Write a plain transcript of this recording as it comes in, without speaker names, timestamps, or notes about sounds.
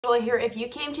Here, if you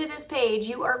came to this page,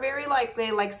 you are very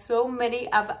likely, like so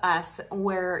many of us,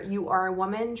 where you are a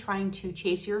woman trying to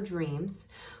chase your dreams,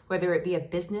 whether it be a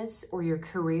business or your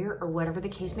career or whatever the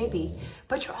case may be,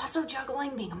 but you're also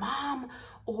juggling being a mom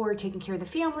or taking care of the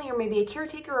family or maybe a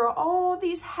caretaker or all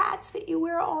these hats that you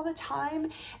wear all the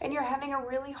time, and you're having a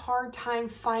really hard time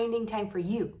finding time for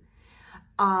you.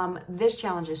 This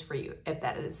challenge is for you if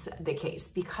that is the case,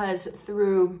 because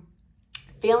through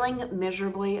failing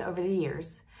miserably over the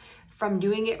years, from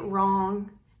doing it wrong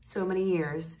so many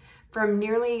years, from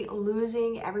nearly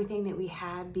losing everything that we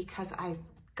had because I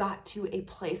got to a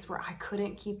place where I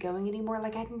couldn't keep going anymore,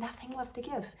 like I had nothing left to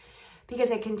give, because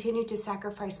I continued to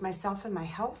sacrifice myself and my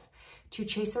health to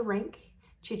chase a rank,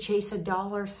 to chase a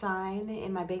dollar sign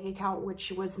in my bank account,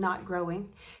 which was not growing,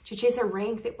 to chase a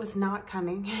rank that was not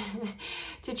coming,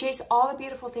 to chase all the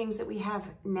beautiful things that we have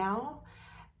now.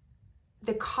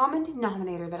 The common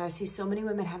denominator that I see so many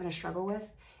women having a struggle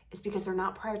with is because they're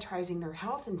not prioritizing their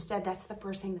health. Instead, that's the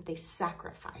first thing that they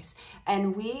sacrifice.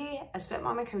 And we, as Fit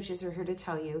Mama coaches, are here to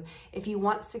tell you, if you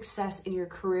want success in your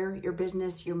career, your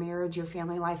business, your marriage, your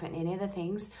family life, and any of the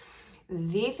things,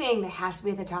 the thing that has to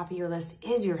be at the top of your list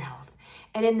is your health.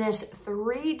 And in this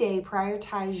 3-day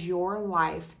Prioritize Your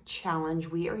Life challenge,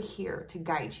 we are here to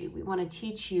guide you. We want to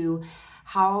teach you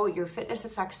how your fitness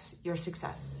affects your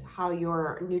success, how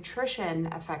your nutrition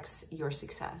affects your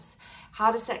success,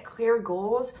 how to set clear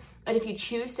goals. And if you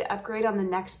choose to upgrade on the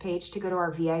next page to go to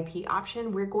our VIP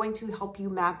option, we're going to help you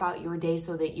map out your day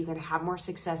so that you can have more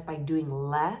success by doing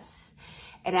less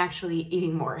and actually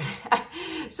eating more.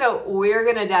 So we're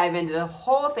gonna dive into the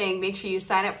whole thing. Make sure you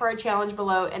sign up for our challenge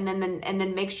below, and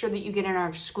then make sure that you get in our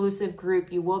exclusive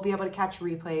group. You will be able to catch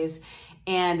replays,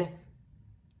 and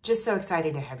just so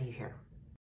excited to have you here.